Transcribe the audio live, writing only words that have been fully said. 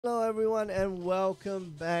Hello, everyone, and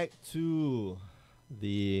welcome back to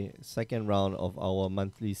the second round of our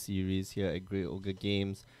monthly series here at Great Ogre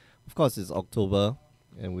Games. Of course, it's October,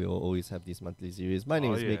 and we will always have this monthly series. My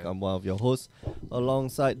name is Mick. I'm one of your hosts,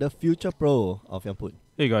 alongside the future pro of Put.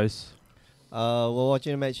 Hey guys. We're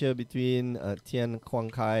watching a match here between Tian Kwang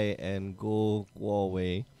Kai and Go Guo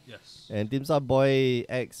Wei. Yes. And Dim Sum Boy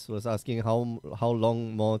X was asking how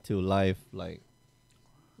long more till live, like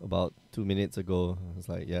about 2 minutes ago. I was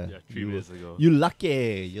like, yeah, 3 minutes ago. You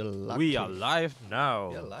lucky. You're lucky. We are live now.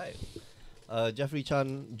 We're live. Jeffrey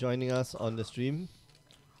Chan joining us on the stream.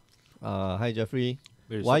 Hi Jeffrey.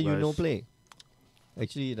 Wait, Why so you guys? no play?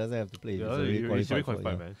 Actually, he doesn't have to play. Yeah, He's already qualified,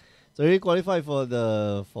 qualified, man. So already qualified for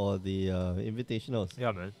the invitationals.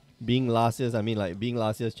 Yeah, man. Being last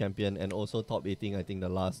year's champion and also top 18, I think the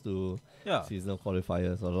last two Yeah. seasonal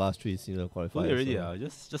qualifiers or the last three seasonal qualifiers. Fully already, so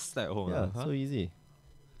Just stay at home. yeah, huh? so easy.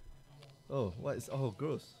 Oh, what is? Oh,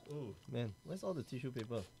 gross. Oh, man, where's all the tissue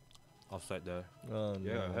paper? Outside there. Oh,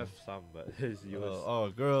 Yeah, no. I have some, but it's yours. Oh,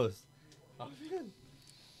 gross.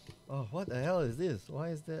 Oh, what the hell is this? Why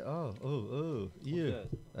is there? Oh, ew.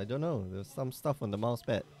 I don't know. There's some stuff on the mouse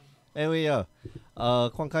pad. Anyway,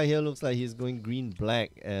 Kwang Kai here looks like he's going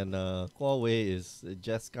green-black, and Huawei is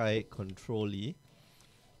Jeskai Control-y.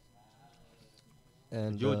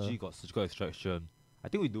 And GOG got surgical extraction. I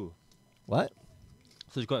think we do. what?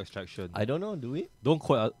 Surgical extraction. I don't know. Do we? Don't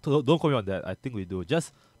quote me on that. I think we do.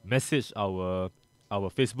 Just message our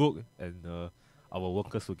Facebook and our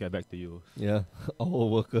workers will get back to you. Yeah, our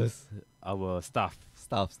workers, Our staff.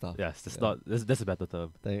 staff. Yes, Yeah. that's a better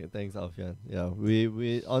term. Thanks, Alfian. Yeah,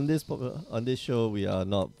 we on this show we are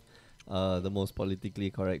not the most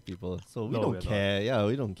politically correct people, so we No, don't we're not. care. Yeah,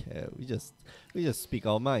 we don't care. We just speak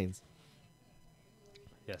our minds.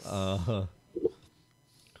 Yes.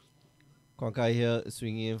 Kwang Kai here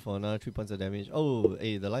swinging in for another 3 points of damage. Oh,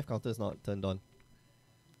 hey, the life counter is not turned on.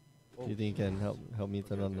 Do you think you can help me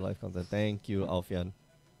turn on the life counter? Thank you, Alfian.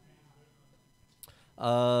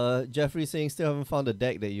 Jeffrey saying still haven't found the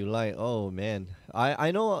deck that you like. Oh man, I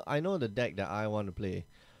know the deck that I want to play.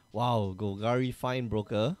 Wow, Golgari Fine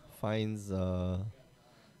Broker finds the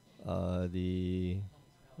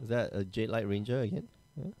is that a Jade Light Ranger again?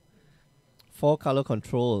 Huh? 4 color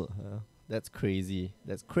control. That's crazy.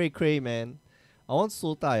 That's cray man. I want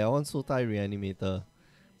Sultai. I want Sultai Reanimator.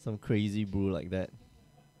 Some crazy brew like that.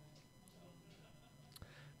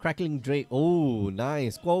 Crackling Drake. Oh,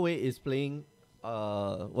 nice. Huawei is playing.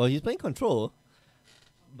 Well, he's playing control,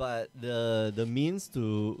 but the means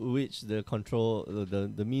to which the control,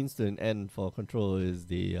 the means to an end for control is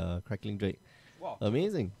the Crackling Drake. Wow.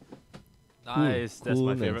 Amazing. Nice. That's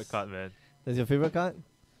my Coolness. favorite card, man. That's your favorite card?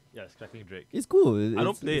 Yes, Cracking Drake. It's cool. I don't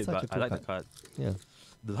It's- play it's it, such a but I cool like the card. Yeah.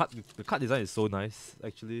 The card design is so nice,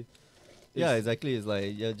 actually. Yeah, It's- exactly. It's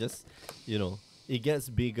like just it gets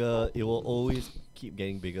bigger. It will always keep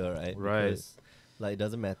getting bigger, right? Right. Because, like, it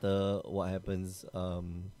doesn't matter what happens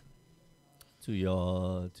to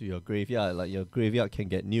your graveyard. Like, your graveyard can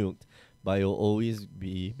get nuked, but it will always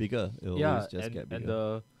be bigger. It will Yeah, always just get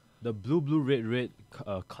bigger. and the blue red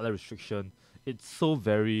color restriction, it's so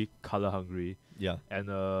very color hungry, Yeah. and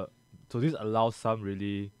so this allows some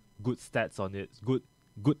really good stats on it,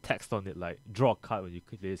 good text on it, like draw a card when you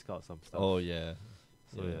play this card or some stuff. Oh yeah.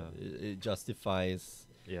 So yeah. It justifies.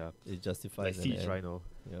 Yeah, It like justifies an Siege end. Rhino.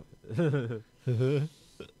 Yep.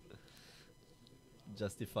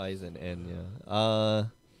 Justifies an end, yeah.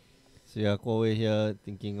 So yeah, Huawei here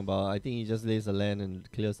thinking about. I think he just lays a land and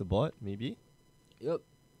clears the board. Maybe Yep.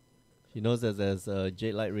 he knows that there's a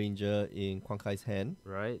Jade Light Ranger in Kwang Kai's hand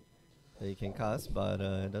Right. that he can cast, but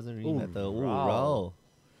it doesn't really Ooh, matter. Oh, Rao.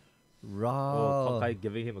 Rao. Oh, Honkai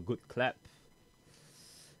giving him a good clap,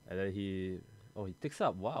 and then he takes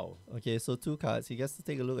up. Wow. Okay, so 2 cards. He gets to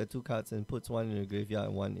take a look at 2 cards and puts 1 in the graveyard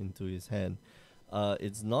and 1 into his hand.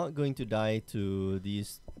 It's not going to die to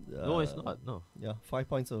these. No, it's not. No, Yeah, 5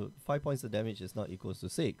 points of damage is not equals to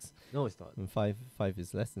 6, no, it's not. and 5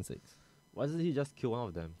 is less than 6. Why doesn't he just kill one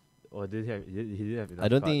of them? Or did he have? He didn't have enough. I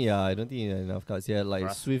don't cards. think. Yeah, I don't think he had enough cards. Yeah, like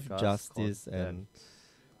Brass Swift Cast, Justice Constant. and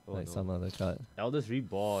Oh, like no. some other card. Elders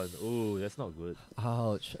Reborn. Oh, that's not good.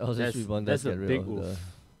 Ouch! I was That's- just reborn. that's Let's a get rid big of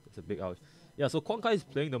oof. It's a big ouch. Yeah, so Kwang Kai is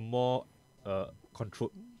playing the more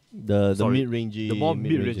control, the sorry, mid-rangey, the more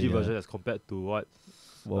mid-rangey yeah. version as compared to what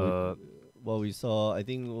What we saw, I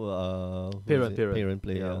think, Parent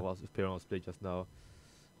play. Yeah. was Parent was played just now.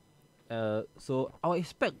 So I would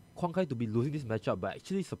expect Kwang Kai to be losing this matchup, but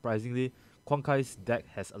actually surprisingly, Kwang Kai's deck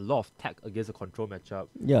has a lot of tech against a control matchup.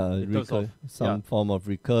 Yeah, In terms of- some form of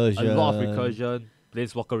recursion. A lot of recursion,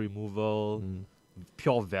 planeswalker removal, Mm.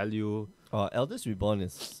 pure value. Elders Reborn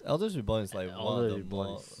is like one of Elder the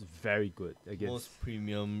Reborn is very good against. most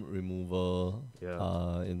premium removal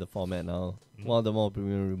Yeah. in the format now. Mm. One of the more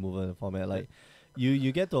premium removal in the format. Like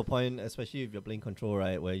you get to a point, especially if you're playing control,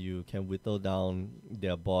 right, where you can whittle down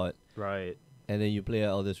their board, Right. and then you play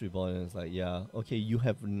Elders Reborn, and it's like, yeah, okay, you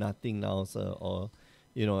have nothing now, sir, or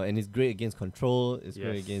you know, and it's great against control. It's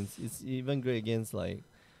great Yes. against. It's even great against like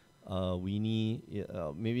Weenie.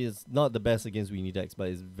 Maybe it's not the best against Weenie decks, but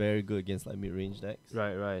it's very good against like mid-range decks.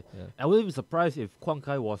 Right, right. Yeah. I wouldn't be surprised if Kuang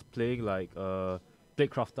Kai was playing like Blade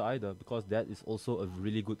Crafter either, because that is also a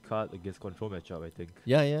really good card against control matchup, I think.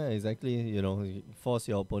 Yeah, yeah, exactly. You know, you force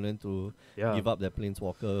your opponent to Yeah. give up their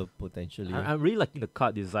planeswalker potentially. I'm really liking the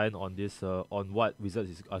card design on this, on what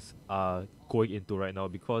Wizards are going into right now,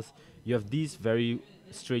 because you have these very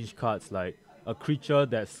strange cards like a creature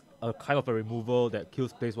that's a kind of a removal that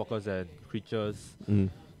kills planeswalkers and creatures. Mm.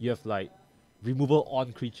 You have like removal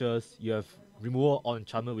on creatures. You have removal on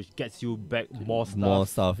enchantment, which gets you back more stuff. More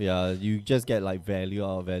stuff, yeah. You just get like value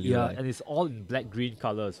out of value. Yeah, like. and it's all in black green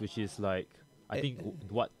colors, which is like I think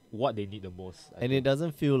what they need the most. I And think. it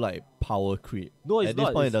doesn't feel like power creep. No, it's At not.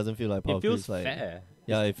 this point, it It's- doesn't feel like power It creep. feels It's like, fair.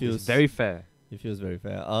 yeah, It's it feels very fair. It feels very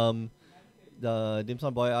fair. The dim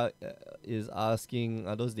sum boy is asking,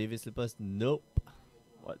 are those David slippers? Nope.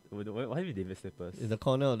 What do you mean David slippers? In the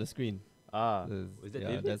corner of the screen. Ah, There's- is that yeah,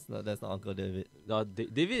 David? that's not Uncle David. No,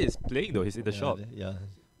 David is playing though. He's in the Yeah, shop. Yeah.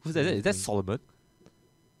 Who's that? Is that Solomon?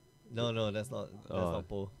 No, that's not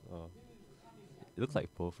Poe. Oh. It looks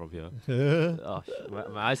like Poe from here. Oh,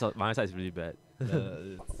 my eyesight is really bad.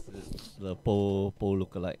 It's the Poe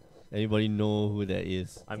lookalike. Anybody know who that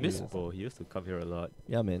is? I miss Poe. He used to come here a lot.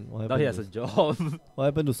 Yeah, man. What Now he happened, has a to, job. what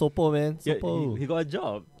happened to Sopo, man? Yeah, Sopo. he got a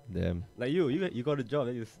job. Damn. Like you got a job.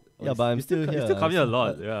 Then Yeah, but I'm you still You here. still come here a I'm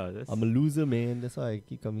lot. still- Yeah, that's, I'm a loser, man. That's why I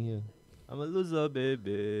keep coming here. I'm a loser,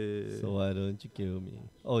 baby. So why don't you kill me?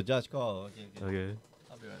 Oh, Judge call. Okay. Okay.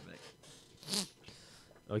 I'll be right back.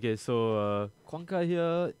 Okay, so Kuang Kai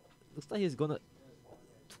here looks like he's gonna.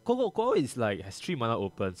 Koko is like has 3 mana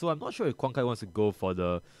open, so I'm not sure if Kuang Kai wants to go for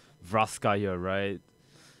the Vraska here, right?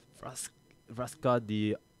 Vraska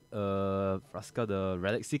the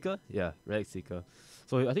Relic Seeker? Yeah, Relic Seeker.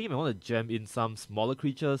 So I think he might want to jam in some smaller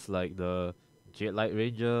creatures like the Jade Light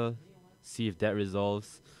Ranger, see if that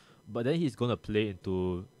resolves. But then he's gonna play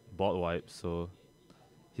into board wipe, so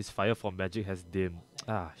his fire for magic has dimmed.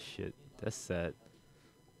 Ah shit, that's sad.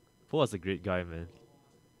 Poe was a great guy, man.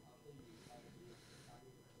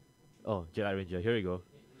 Oh, Jedi Ranger, here we go.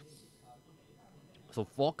 So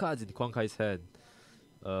 4 cards in Kuang Kai's hand.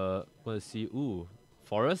 Wanna see, ooh,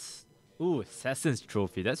 Forest? Ooh, Assassin's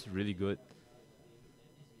Trophy, that's really good.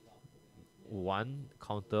 1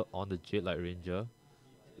 counter on the Jade Light Ranger.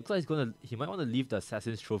 Looks like he might want to leave the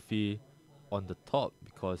Assassin's Trophy on the top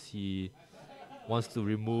because he wants to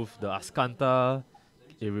remove the Ascanta,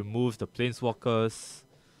 it removes the Planeswalkers.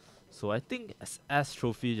 So I think as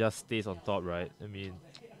Trophy just stays on top, right? I mean,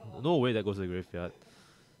 no way that goes to the graveyard.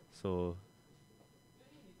 So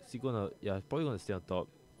is he gonna? Yeah, probably gonna stay on top.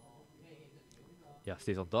 Yeah,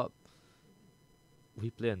 stays on top. We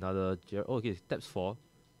play another. Oh, okay, taps 4.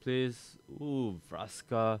 Plays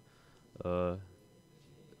Vraska. The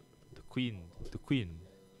queen.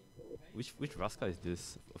 Which Vraska is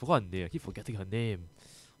this? I forgot her name. I keep forgetting her name.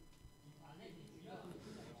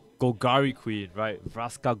 Golgari Queen, right?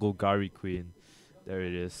 Vraska Golgari Queen. There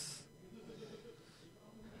it is.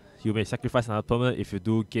 You may sacrifice another permanent. If you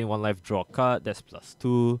do, gain 1 life, draw a card. That's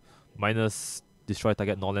 +2. Minus destroy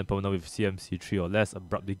target non-land permanent with CMC 3 or less.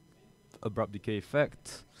 Abrupt decay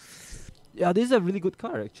effect. Yeah, this is a really good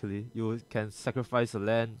card actually. You can sacrifice a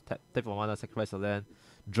land, tap for mana, sacrifice a land,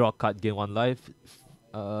 draw a card, gain 1 life.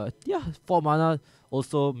 Yeah, 4 mana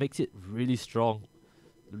also makes it really strong.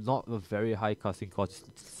 Not a very high casting cost.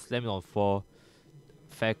 Just slam it on 4.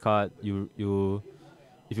 Fair card.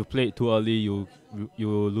 If you play it too early, you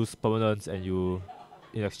lose permanence and you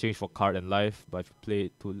in exchange for card and life. But if you play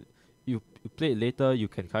it you play it later, you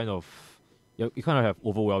can kind of you kind of have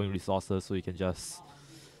overwhelming resources, so you can just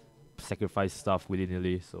sacrifice stuff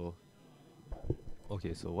willy-nilly. So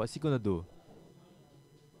okay, so what's he gonna do?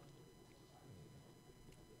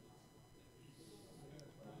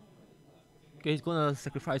 Okay, he's gonna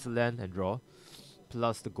sacrifice a land and draw,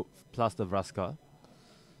 plus the Vraska.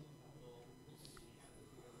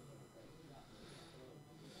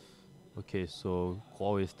 Okay, so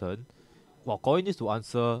Huawei's turn. Well, Huawei needs to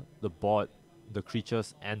answer the board, the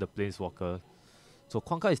creatures, and the Planeswalker. So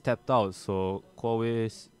Kuang Kai is tapped out, so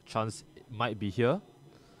Huawei's chance might be here.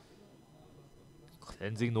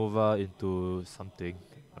 Cleansing Nova into something.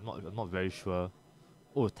 I'm not very sure.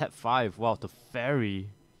 Oh, tap 5. Wow, the fairy.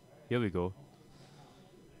 Here we go.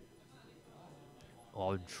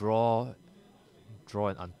 Oh, draw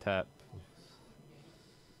and untap.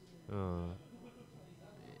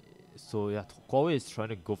 So yeah, Huawei is trying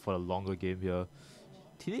to go for a longer game here.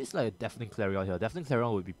 He needs like a Deafening Clarion here. Deafening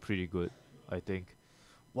Clarion would be pretty good, I think.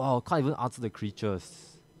 Wow, can't even answer the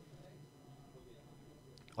creatures.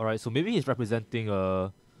 Alright, so maybe he's representing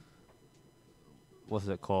what's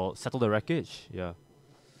that called? Settle the Wreckage? Yeah.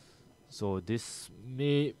 So this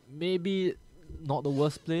maybe not the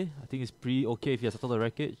worst play. I think it's pretty okay if you settle the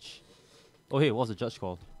Wreckage. Oh hey, what's the judge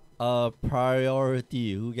called?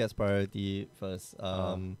 Priority. Who gets priority first?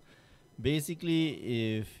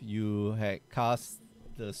 Basically, if you had cast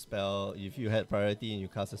the spell, if you had priority and you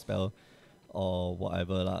cast a spell or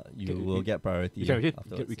whatever lah, you will get priority.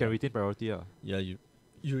 We can retain priority, yeah. Yeah, you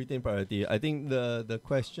retain priority. I think the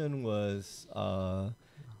question was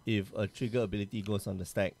if a trigger ability goes on the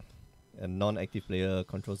stack, a non-active player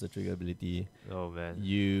controls the trigger ability. Oh man.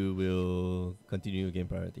 You will continue to gain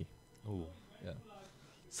priority. Oh. Yeah.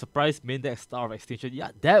 Surprise main deck Star of Extinction.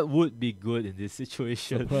 Yeah, that would be good in this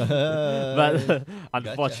situation. But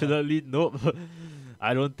unfortunately, nope.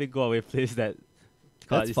 I don't think Huawei plays that.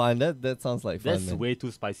 That's fine. That sounds like fun. That's way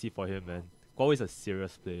too spicy for him, man. Huawei is a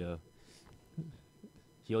serious player.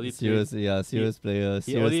 He only serious player.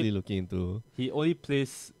 Seriously looking into. He only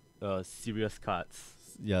plays serious cards.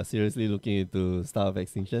 Yeah, seriously looking into Star of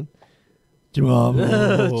Extinction.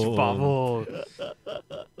 Chupamo.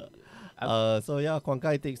 So yeah, Quan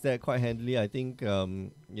Kai takes that quite handily. I think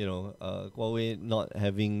Huawei not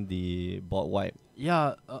having the board wipe.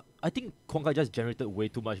 Yeah, I think Quan Kai just generated way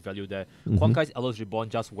too much value there. Quan Kai's Elders Reborn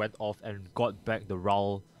just went off and got back the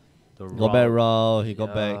Raul. Got back Raul, he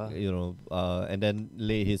got back, and then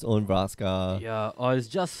laid his own Vraska. Yeah, it's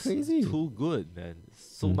just crazy. Too good, man.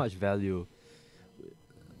 So much value.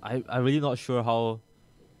 I'm really not sure how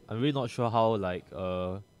like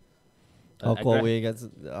how Huawei gets.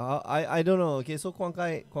 I don't know. Okay, so Quan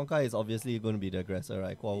Kai is obviously going to be the aggressor,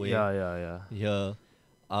 right? Huawei. Yeah. Here,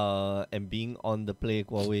 and being on the play,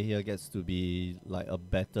 Huawei here gets to be like a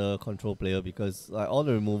better control player because like all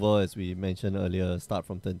the removal, as we mentioned earlier, start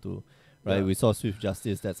from turn 2, right? Yeah. We saw Swift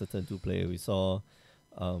Justice, that's a turn 2 play. We saw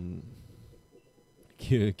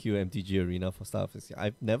Q MTG Arena for Star of Extinction.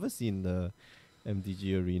 I've never seen the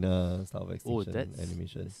MTG Arena Star of Extinction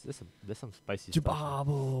animation. There's some spicy stuff.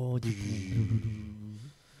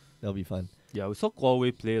 That'll be fun. Yeah, we saw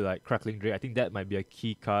Huawei play like Crackling Drake. I think that might be a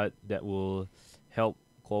key card that will help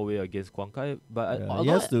Huawei against Quan Kai. But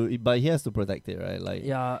he has to protect it, right? Like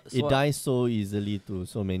it dies so easily to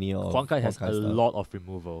so many of Quan Kai has a stuff. lot of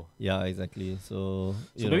removal. Yeah, exactly. So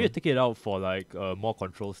maybe you take it out for like more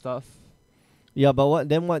control stuff. Yeah, but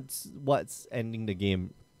what's ending the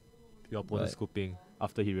game? Your opponent scooping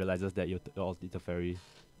after he realizes that you're Ulti Teferi.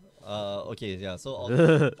 Okay, yeah. So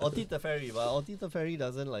Ulti Teferi, but Ulti Teferi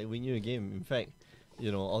doesn't like win you a game. In fact,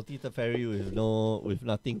 Ulti Teferi with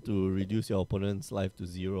nothing to reduce your opponent's life to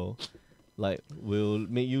 0, like will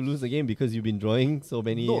make you lose the game because you've been drawing so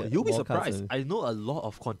many. No, you'll be surprised. I know a lot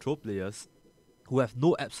of control players who have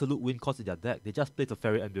no absolute win cost in their deck. They just play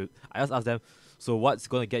Teferi and build. I just ask them, so what's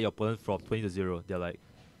gonna get your opponent from 20 to 0? They're like,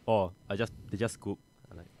 oh, they just scoop.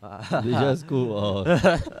 They just cool. Oh,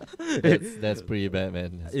 that's pretty bad,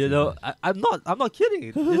 man. I'm not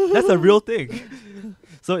kidding. That's a real thing.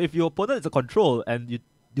 So if your opponent is a control and you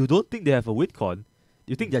don't think they have a win con,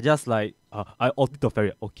 you think they're just like I ulti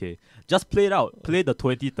Teferi. Okay, just play it out. Play the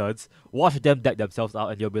 20 turns. Watch them deck themselves out,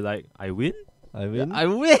 and you'll be like, I win. I win. I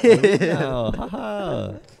win.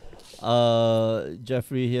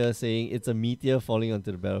 Jeffrey here saying it's a meteor falling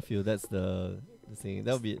onto the battlefield. That's the thing.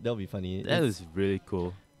 That'll be funny. That is really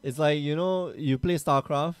cool. It's like you play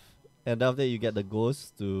StarCraft and after that you get the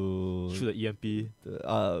ghost to shoot the EMP.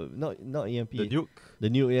 Not EMP. The nuke. The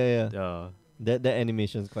nuke, yeah. Yeah. That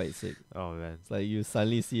animation's quite sick. Oh man. It's like you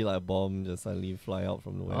suddenly see like a bomb just suddenly fly out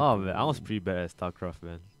from nowhere. Oh man, I was pretty bad at StarCraft,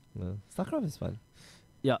 man. Yeah. StarCraft is fun.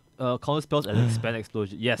 Yeah, counter spells and expand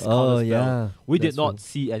explosion. Yes, counter counter spell. Yeah, we did not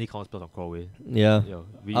see any counter spells on Huawei. Yeah.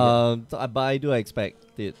 But I do expect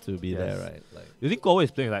it to be there, right? Like, you think Huawei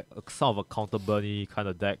is playing like some of a counter burny kind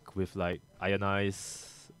of deck with like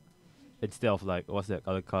Ionize instead of like what's that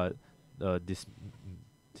other card? Dismissive.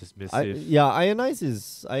 Ionize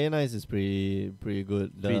is pretty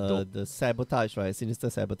good. The sabotage, right?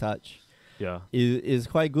 Sinister sabotage. Yeah. Is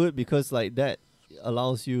quite good because like that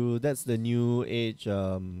allows you. That's the new age.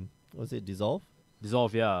 What's it? Dissolve.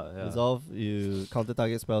 Yeah. Dissolve. You counter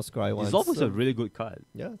target spell scry once. Dissolve is a really good card.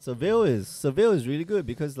 Yeah. Surveil is really good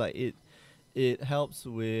because like it helps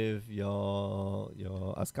with your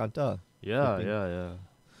Ascanta. Yeah.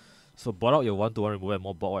 So board out your 1/1 removal and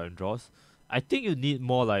more board out and draws. I think you need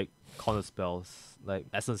more like counter spells, like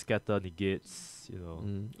Essence Scatter, negates, you know.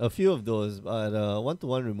 A few of those, but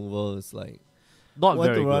 1/1 removal is like Not one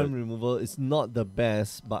very to one good. removal is not the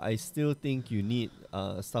best, but I still think you need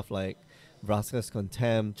stuff like Vraska's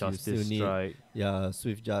Contempt. You Justice still need Strike.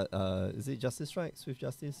 Swift is it Justice Strike? Swift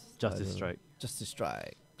Justice? I Justice don't know. Strike. Justice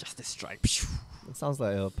Strike. Justice Strike. It sounds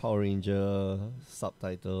like a Power Ranger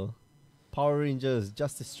subtitle. Power Rangers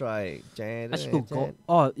Justice Strike. Actually,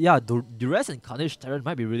 oh yeah, Duress and Carnage Terran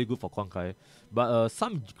might be really good for Konkai, but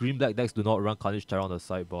some green black decks do not run Carnage Terran on the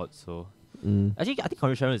sideboard. So actually, I think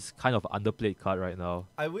Carnage Terran is kind of an underplayed card right now.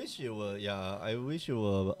 I wish it were. Yeah, I wish it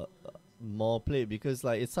were more played because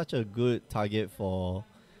like it's such a good target for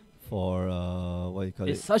what you call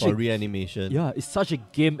It's it such for a reanimation. Yeah, it's such a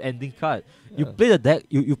game-ending card. You Yeah. play the deck,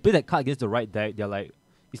 you play that card against the right deck. They're like,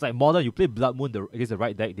 it's like Modern. You play Blood Moon against the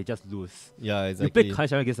right deck, they just lose. Yeah, You exactly. play Carnage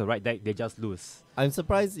Terran against the right deck, they just lose. I'm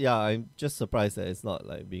surprised. Yeah, I'm just surprised that it's not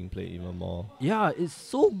like being played even more. Yeah, it's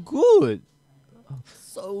so good.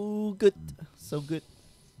 So good, so good,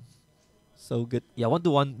 so good. Yeah,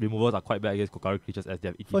 1/1 removals are quite bad against Kokaru creatures as they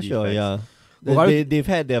have ETB For sure. effects. Yeah, Kokaru- they've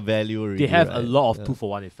had their value already. They have right? a lot of Yeah.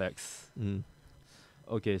 2-for-1 effects. Mm.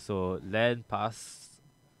 Okay, so land pass.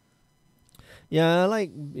 Yeah, I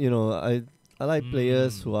like I like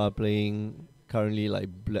players Mm. who are playing currently like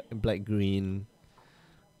black green.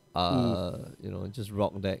 Just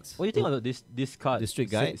rock decks. What do you think about this card?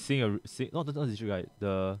 District Guide? Not District Guide.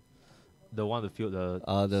 The one on the field,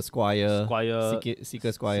 The Squire, Squire,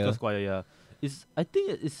 Seeker Squire. Seeker Squire, yeah. I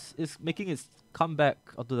think it's making its comeback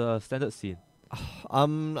onto the standard scene.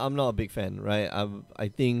 I'm not a big fan, right? I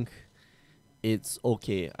think it's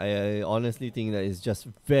okay. I honestly think that it's just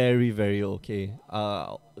very, very okay.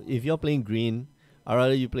 If you're playing green, I'd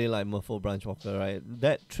rather you play like Merfolk Branchwalker, right?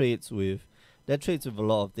 That trades with a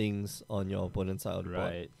lot of things on your opponent's side of the board.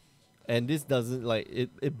 Right. And this doesn't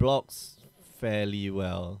it blocks fairly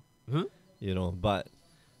well. Hmm? But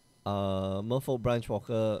Merfolk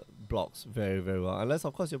Branchwalker blocks very, very well. Unless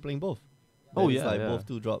of course you're playing both. Oh, Then it's yeah, like yeah. both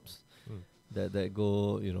 2-drops that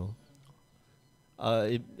go,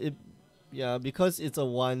 because it's a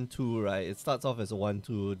 1/2, right? It starts off as a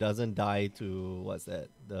 1/2, doesn't die to what's that?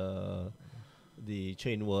 The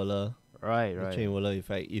Chain Whirler. Right, The right. Chain Whirler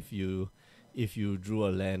effect if you drew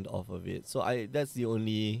a land off of it. So that's the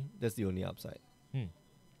only upside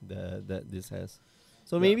that this has.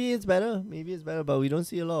 So Yeah. maybe it's better, but we don't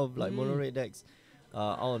see a lot of like mono red decks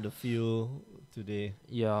out on the field today.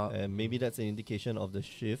 Yeah. And maybe that's an indication of the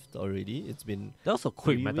shift already. It's been That was a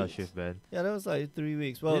quick 3 meta weeks? shift, man. that was like 3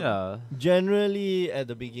 weeks. Well, yeah. generally at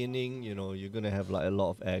the beginning, you're gonna have like a lot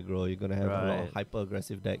of aggro. You're gonna have a lot of Right. hyper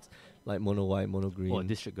aggressive decks like mono white, mono green. Oh,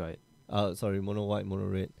 District Guide. Mono white, mono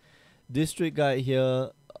red. District Guide here.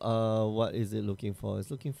 What is it looking for? It's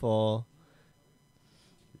looking for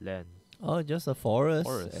Land. just a forest,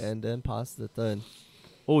 Forest. and then pass the turn.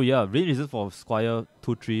 Oh yeah, main reason for Squire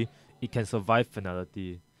 2/3, it can survive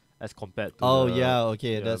finality as compared to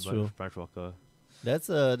That's true. Branchwalker. That's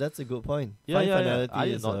a good point. Yeah, Five yeah, yeah. finality I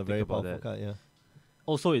did is not a think very about powerful that. card. Yeah.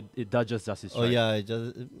 Also, it does Justice Oh Strike.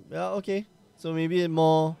 yeah, okay. So maybe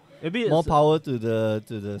more Maybe more it's power to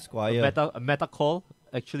the Squire. a meta call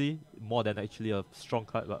actually more than actually a strong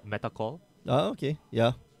card, but meta call. Okay.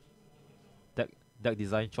 Yeah. Deck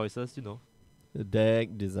design choices, The deck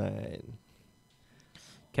design.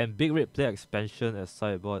 Can Big Red play expansion as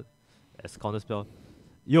sideboard as counterspell?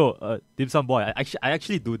 Yo, Dim Sum Boy, I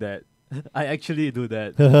actually do that. I actually do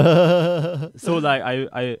that. So like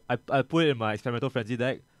I put it in my experimental frenzy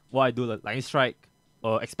deck. What I do like Lightning Strike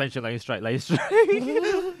or expansion Lightning Strike,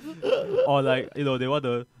 or like they want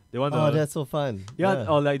Oh, that's so fun.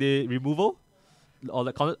 or like the removal, or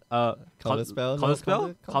like counter Counterspell.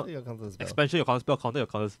 counterspell? Counter your counterspell. expansion your counterspell, counter your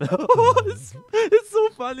counterspell. it's so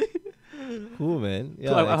funny. Cool, man. So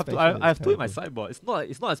Yeah, I have expansion two is in my kinda cool. sideboard. It's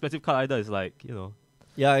not an expensive card either. It's like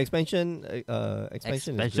Yeah, expansion.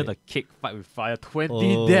 Expansion is a great. kick fight with fire,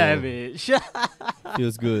 20 Oh. damage.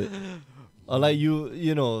 Feels good. Or like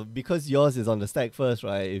because yours is on the stack first,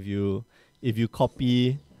 right? If you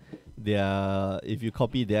copy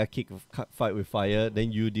their kick fight with fire,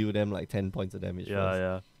 then you deal them like 10 points of damage. first.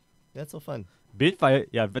 yeah. That's so fun. Bane fire,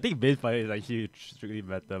 yeah. I think Bane fire is actually strictly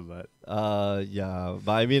better, but Yeah,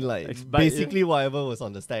 but I mean like But basically whatever was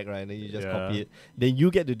on the stack, right? Then you just Yeah. copy it. Then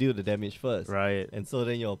you get to deal the damage first. right. And so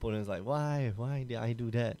then your opponent's like, why did I do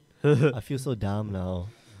that? I feel so dumb now.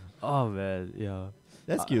 Oh man, yeah.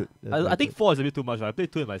 That's cute. That's I very think cute. 4 is a bit too much. Right? I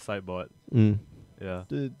played 2 in my sideboard. Yeah.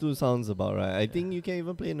 Two sounds about right. I think you can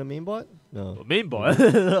even play in the main board. No, Main board.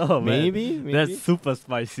 Oh, man. maybe. That's super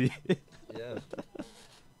spicy. Yeah.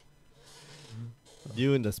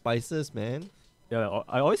 You and the spices, man. Yeah,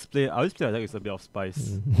 I always play a deck with a bit of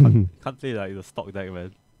spice. Can't play like the stock deck,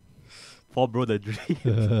 man. For bro the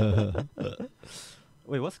dream.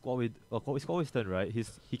 Wait, what's Squawid? It's Squawid's turn, right?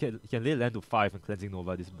 He can lay land to 5 and cleansing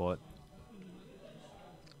Nova this board.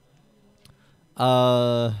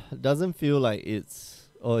 Doesn't feel like it's.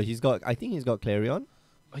 Oh, I think he's got Clarion.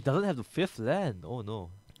 Oh, he doesn't have the 5th land. Oh no,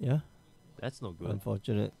 Yeah. that's no good.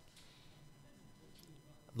 Unfortunate.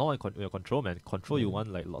 Not in your control, man. Control, you want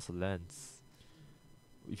like lots of lands.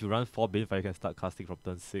 If you run 4 Banefire, you can start casting from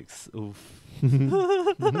turn 6. Oof.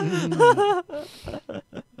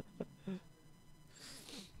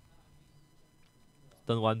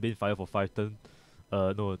 Turn 1 Banefire for 5, turn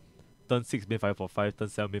 6 Banefire for 5, turn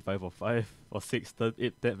 7 Banefire for 5, or 6, turn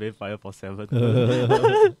 8 Dead Banefire for 7,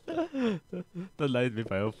 turn 9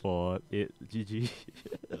 Banefire for 8, GG.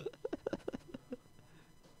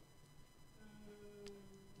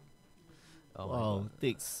 Oh my Wow, God.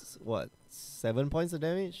 takes what? 7 points of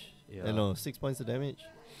damage? Yeah. No, 6 points of damage.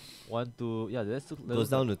 1, 2, yeah, Goes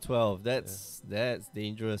down to 12. That's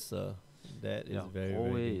dangerous, sir. That is yeah, very, very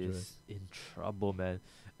always dangerous. in trouble, man.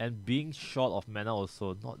 And being short of mana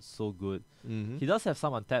also not so good. Mm-hmm. He does have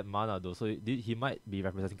some untapped mana though, so he might be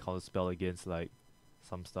representing counter spell against like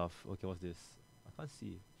some stuff. Okay, what's this? I can't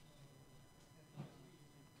see.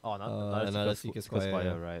 Oh, another Seeker's Fire,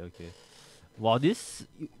 yeah. right? Okay. Wow, this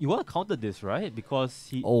you want to counter this, right? Because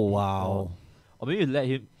he. Oh wow. Or maybe you let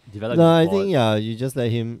him develop. No, his I board, think you just let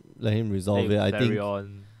him resolve it. I think.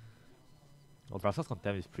 Clarion. Oh, Braska's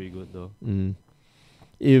Contempt is pretty good though.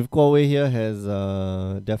 If Huawei here has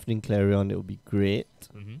Deafening Clarion, it would be great.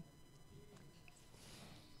 Mm-hmm.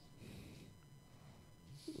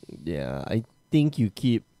 Yeah, I think you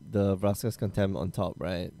keep the Vraska's Contempt on top,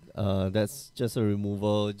 right? That's just a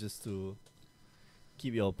removal just to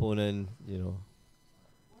keep your opponent,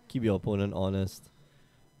 honest.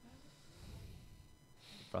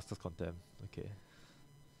 Braska's Contempt. Okay.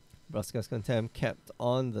 Vraska's Contempt kept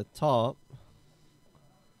on the top.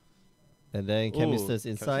 And then Chemist's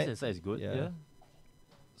Insight. Chemist's Insight is good, yeah.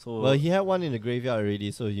 So Well, he had one in the graveyard already,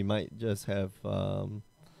 so he might just have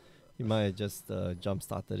jump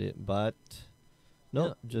started it, but no,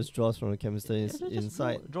 Yeah. just draws from the Chemist's just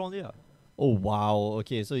Insight. draw only, yeah. Oh wow!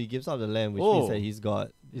 Okay, so he gives up the land, which means that he's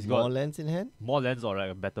got more lands in hand. More lands or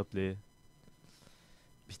like a better play.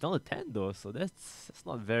 He's down to 10 though, so that's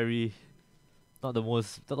not the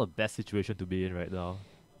best situation to be in right now.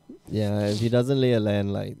 Yeah, if he doesn't lay a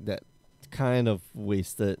land like that, kind of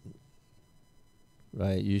wasted.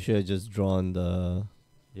 Right, you should have just drawn the.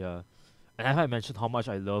 Yeah, and have I mentioned how much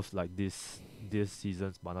I love like this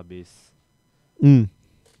season's mana base?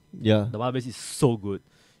 Yeah. The mana base is so good.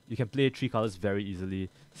 You can play 3 colors very easily.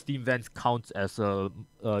 Steam Vents counts as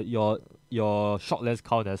your short lands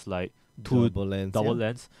count as like 2 double lands.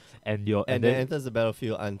 lands, and then enters the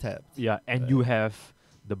battlefield untapped. Yeah, and you have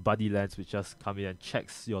the buddy lands which just come in and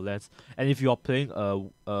checks your lands. And if you're playing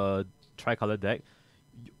a tricolor deck,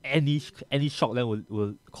 any shock land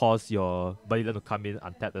will cause your buddy land to come in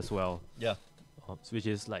untapped as well. Yeah. Which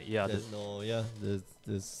is like there's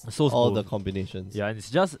so all the smooth. combinations. Yeah, and it's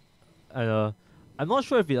just I'm not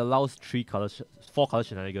sure if it allows 4 color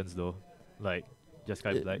shenanigans though. Like just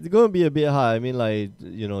kind of like It's gonna be a bit hard. I mean, like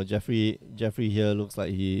Jeffrey here looks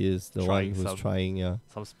like he is the one who's trying. Yeah,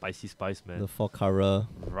 some spicy spice, man. the 4 color.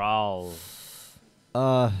 Row.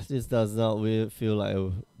 This does not feel like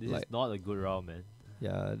This is not a good round, man.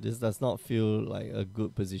 Yeah, this does not feel like a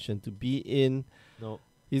good position to be in. No.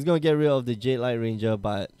 He's gonna get rid of the Jade Light Ranger,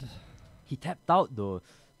 but he tapped out though.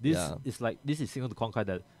 This Yeah. is signal to Conquer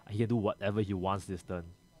that he can do whatever he wants this turn.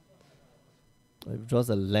 if he draws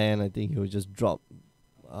a land, I think he'll just drop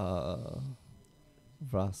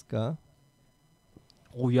Vraska.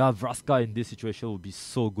 Oh yeah, Vraska in this situation would be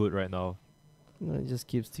so good right now. No, it just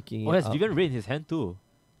keeps ticking. Oh, he has up. Vivian Raid in his hand too.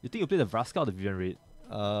 You think you play the Vraska or the Vivian Raid?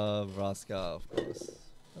 Vraska, of course.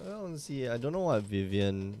 I don't see. I don't know what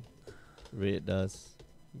Vivian Raid does.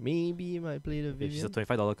 Maybe you might play the She's a Vivian.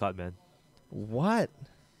 $25 card, man. What?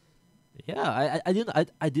 Yeah, I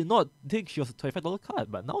did not think she was a $25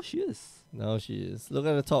 card, but now she is. Now she is. Look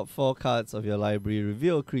at the top 4 cards of your library.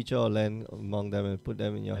 Reveal a creature or land among them and put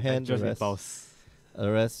them in your hand. The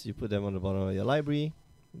rest, you put them on the bottom of your library.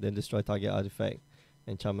 Then destroy target artifact,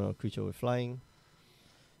 enchantment or creature with flying.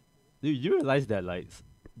 Do you realize that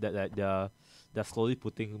they're slowly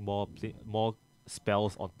putting more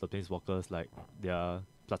spells on the planeswalkers, like their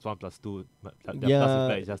 +1/+2, their Yeah. plus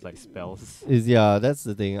effect is just like spells. That's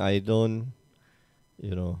the thing. I don't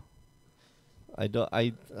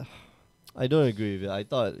agree with it. I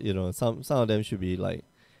thought some of them should be like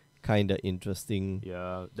kind of interesting.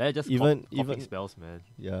 Yeah, they're just Even coughing spells, man.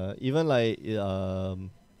 yeah, even like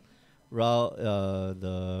Rao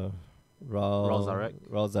the Zarek.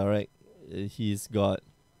 Rao Zarek, he's got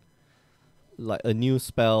like a new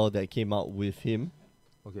spell that came out with him.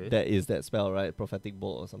 Okay. That is that spell, right? Prophetic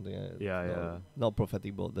Bolt or something like that. Yeah, No, yeah. Not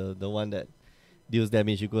Prophetic Bolt, the one that deals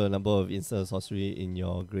damage equal to the number of instant sorcery in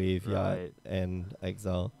your graveyard Right. and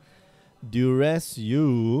exile. Duress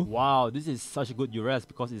you. Wow, this is such a good duress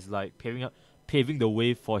because it's like paving the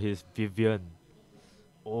way for his Vivian.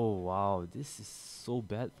 Oh wow, this is so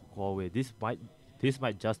bad for Huawei. This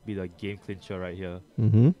might just be the game clincher right here.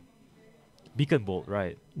 Mm-hmm. Beacon Bolt,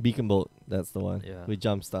 right? Beacon Bolt, that's the one. Yeah. With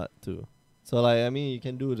Jumpstart too. So like I mean you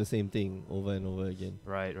can do the same thing over and over again.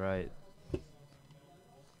 Right, right.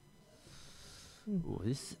 Ooh,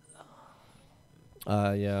 this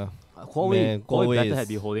Yeah. Huawei Huawei better is- had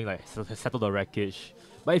been holding like settle the wreckage.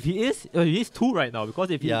 But if he is 2 right now because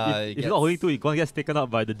if Yeah, if it he's not holding gets- 2, he's gonna get taken out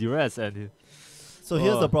by the duress and So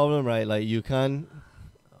here's the Oh. problem, right? Like you can't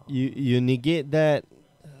you negate that.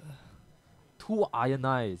 2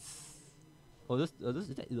 ionize. Oh, are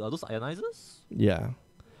those ionizers? Yeah.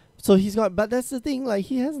 So he's got, but that's the thing, like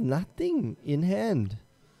he has nothing in hand.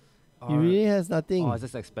 He really has nothing. Oh, it's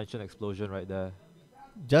just expansion explosion right there.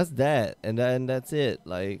 Just that, and then that's it.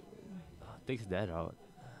 Like, Takes that out.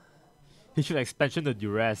 He should expansion the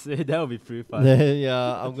duress. That would be pretty fun.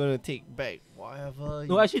 yeah, I'm gonna take back whatever.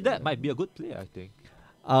 No, actually, that might be a good play, I think.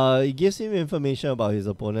 It gives him information about his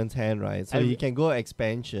opponent's hand, right? So And he can go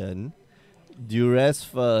expansion, duress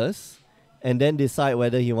first, and then decide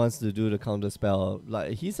whether he wants to do the counter spell.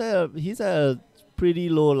 Like he's at a pretty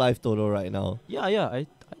low life total right now. Yeah, yeah.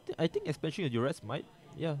 I think expansion the duress might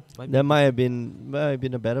That might have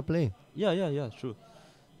been a better play. yeah, true.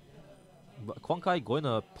 But Kwangkai going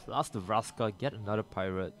to plus the Vraska, get another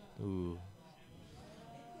pirate. Ooh.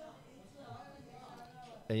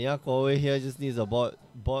 And yeah, Huawei here just needs a board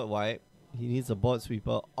wipe. He needs a board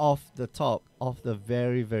sweeper off the top, off the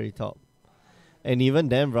very, very top. And even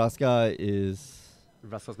then, Vraska is...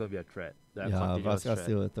 Vraska's going to be a threat. Yeah, continuous Vraska's threat.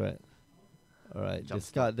 still a threat. Alright, Jump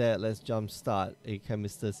discard that. Let's jump start. A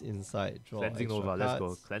Chemist's Insight. Draw Cleansing extra Nova, let's go.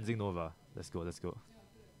 cards. Cleansing Nova. Let's go.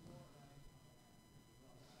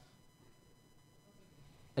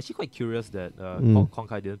 Actually quite curious that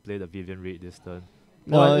Honkai didn't play the Vivian Raid this turn.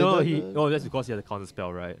 That's because he had a counter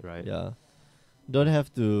spell, right? Yeah. Don't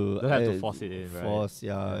have to... Don't have to force it in, right? Force,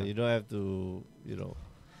 yeah. Yeah. You don't have to,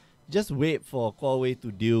 just wait for Huawei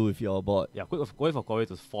to deal with your board. Yeah, going for Corey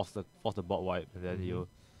to force the bot wipe and then you.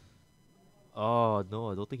 Oh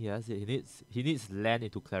no, I don't think he has it. He needs land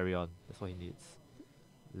into Clarion. That's what he needs.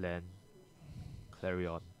 Land.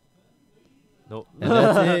 Clarion. Nope. And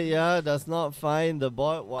that's it, yeah. Does not find the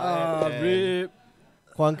board wipe. and Rip.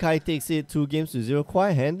 Huang Kai takes it 2-0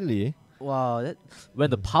 quite handily. Wow, that when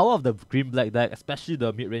the power of the green black deck, especially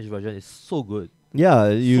the mid range version, is so good. Yeah,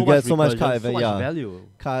 you get so much recursion, card so much yeah, value.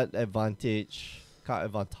 card advantage. I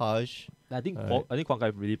think Alright. I think Kwang Kai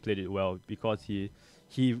really played it well because he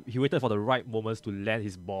waited for the right moments to land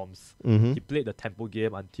his bombs. Mm-hmm. He played the tempo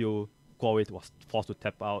game until Huawei was forced to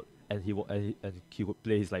tap out, and he would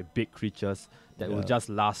play his like big creatures that Yeah. would just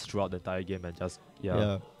last throughout the entire game and just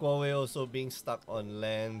Yeah. Huawei also being stuck on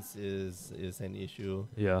lands is an issue.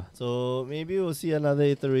 yeah. So maybe we'll see another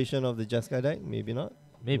iteration of the Jeskai deck. Maybe not.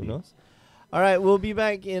 Maybe. Who knows? Alright, we'll be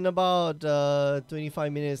back in about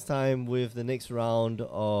 25 minutes time with the next round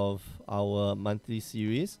of our monthly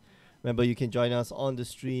series. Remember, you can join us on the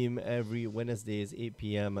stream every Wednesdays, 8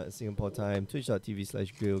 p.m. at Singapore time,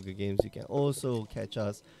 twitch.tv/GreogaGames. You can also catch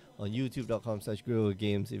us on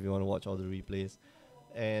youtube.com/GreogaGames if you want to watch all the replays.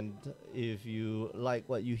 And if you like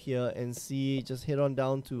what you hear and see, just head on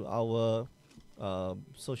down to our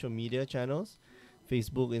social media channels.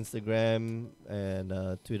 Facebook, Instagram, and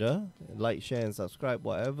Twitter. Like, share, and subscribe.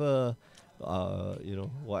 Whatever,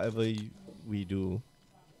 whatever we do,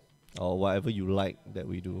 or whatever you like that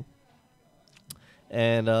we do.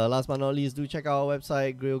 And last but not least, do check out our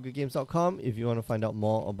website, GreogaGames.com, if you want to find out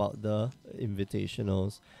more about the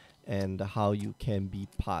invitationals and how you can be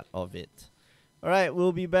part of it. All right,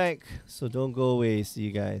 we'll be back, so don't go away. See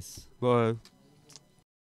you guys. Bye.